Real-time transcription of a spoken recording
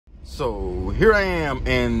So here I am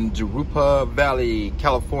in Jurupa Valley,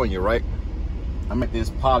 California, right? I'm at this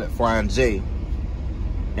Pilot Flying J,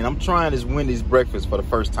 and I'm trying this Wendy's breakfast for the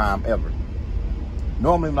first time ever.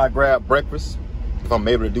 Normally when I grab breakfast, if I'm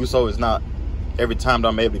able to do so, it's not every time that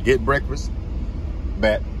I'm able to get breakfast.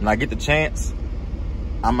 But when I get the chance,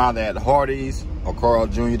 I'm either at Hardee's or Carl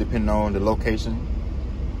Jr., depending on the location,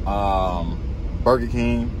 Burger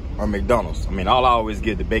King, or McDonald's. I mean, I'll always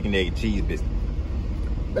get the bacon, egg, and cheese biscuit.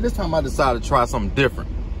 But this time I decided to try something different.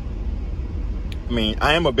 I mean,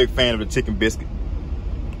 I am a big fan of the chicken biscuit,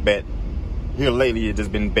 but here lately it's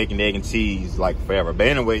just been bacon, egg, and cheese like forever. But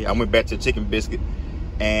anyway, I went back to chicken biscuit,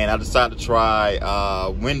 and I decided to try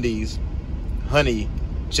Wendy's honey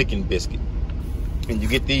chicken biscuit. And you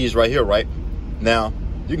get these right here, right? Now,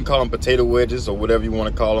 you can call them potato wedges or whatever you want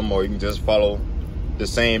to call them, or you can just follow the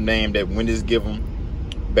same name that Wendy's give them.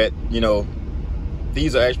 But, you know,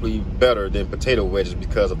 these are actually better than potato wedges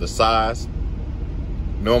because of the size.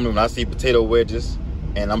 Normally when I see potato wedges,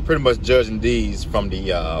 and I'm pretty much judging these from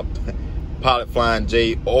the Pilot Flying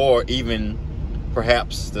J, or even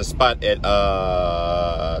perhaps the spot at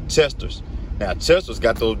Chester's. Now Chester's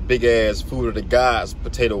got those big ass food of the gods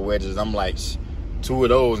potato wedges. I'm like, two of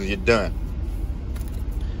those and you're done.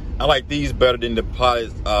 I like these better than the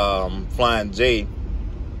Pilot Flying J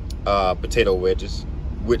potato wedges,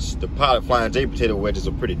 which the Pilot Flying J potato wedges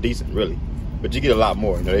are pretty decent, really. But you get a lot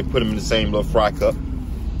more. You know, they put them in the same little fry cup.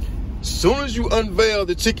 As soon as you unveil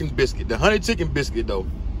the chicken biscuit, the honey chicken biscuit though,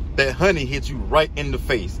 that honey hits you right in the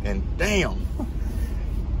face. And damn,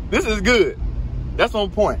 this is good. That's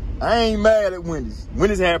on point. I ain't mad at Wendy's.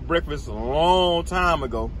 Wendy's had breakfast a long time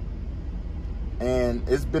ago, and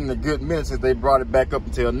it's been a good minute since they brought it back up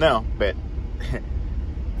until now. But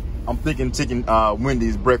I'm thinking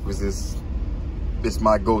Wendy's breakfast is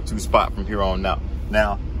my go-to spot from here on out.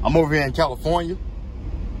 Now, I'm over here in California.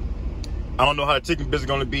 I don't know how the chicken biscuit is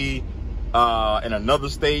going to be in another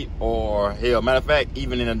state, or hell, matter of fact,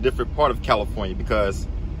 even in a different part of California, because,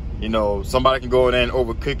 you know, somebody can go in there and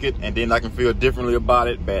overcook it, and then I can feel differently about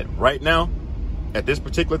it. But right now, at this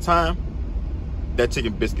particular time, that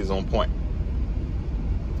chicken biscuit is on point.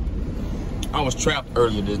 I was trapped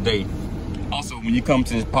earlier this day. Also, when you come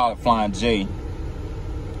to this Pilot Flying J,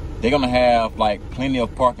 they're gonna have like plenty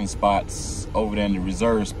of parking spots over there in the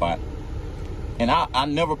reserve spot. And I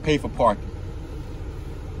never pay for parking.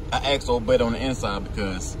 I asked old buddy on the inside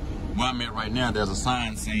because where I'm at right now, there's a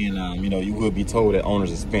sign saying, you know, you will be told at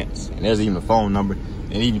owner's expense. And there's even a phone number.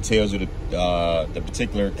 And it even tells you the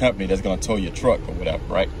particular company that's gonna tow your truck or whatever,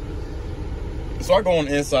 right? So I go on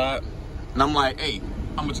the inside and I'm like, hey,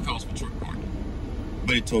 how much it cost for truck parking?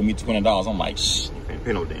 But it told me $20. I'm like, shh, you can't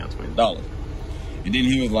pay no damn $20. And then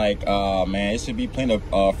he was like, man, it should be plenty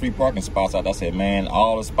of free parking spots out there. I said, man,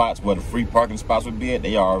 all the spots where the free parking spots would be at,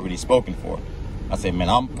 they are already spoken for. I said, man,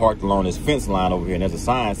 I'm parked along this fence line over here, and there's a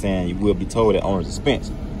sign saying you will be towed at owner's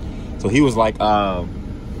expense. So he was like, man,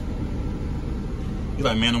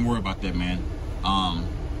 don't worry about that, man.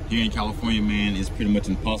 Here in California, man, it's pretty much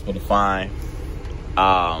impossible to find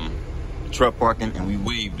truck parking, and we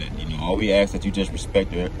waive that. You know, all we ask that you just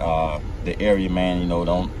respect the area, man. You know,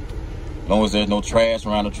 as long as there's no trash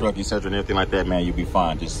around the truck, etc., and everything like that, man, you'll be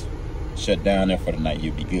fine. Just shut down there for the night,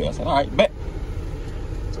 you'll be good. I said, all right, bet.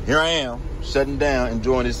 So here I am, shutting down,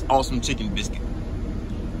 enjoying this awesome chicken biscuit. All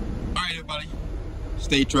right, everybody,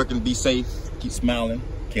 stay trucking, be safe, keep smiling.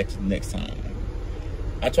 Catch you next time.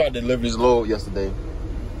 I tried to deliver this load yesterday.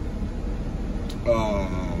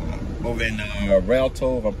 Over in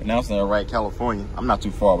Rialto, if I'm pronouncing it right, California. I'm not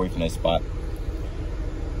too far away from that spot.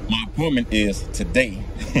 My appointment is today.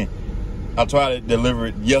 I tried to deliver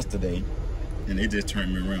it yesterday, and they just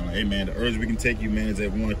turned me around. Like, hey, man, the earliest we can take you, man, is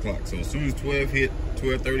at 1 o'clock. So as soon as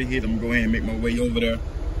 12:30 hit, I'm gonna go ahead and make my way over there,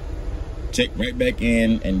 check right back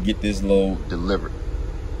in, and get this load delivered.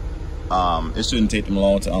 It shouldn't take them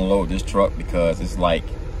long to unload this truck because it's like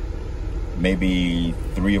maybe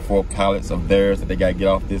 3 or 4 pallets of theirs that they gotta get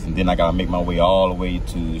off this, and then I gotta make my way all the way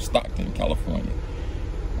to Stockton, California,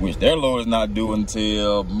 which their load is not due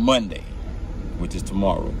until Monday, which is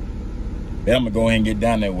tomorrow. Then I'm gonna go ahead and get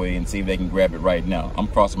down that way and see if they can grab it right now. I'm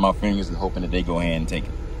crossing my fingers and hoping that they go ahead and take it.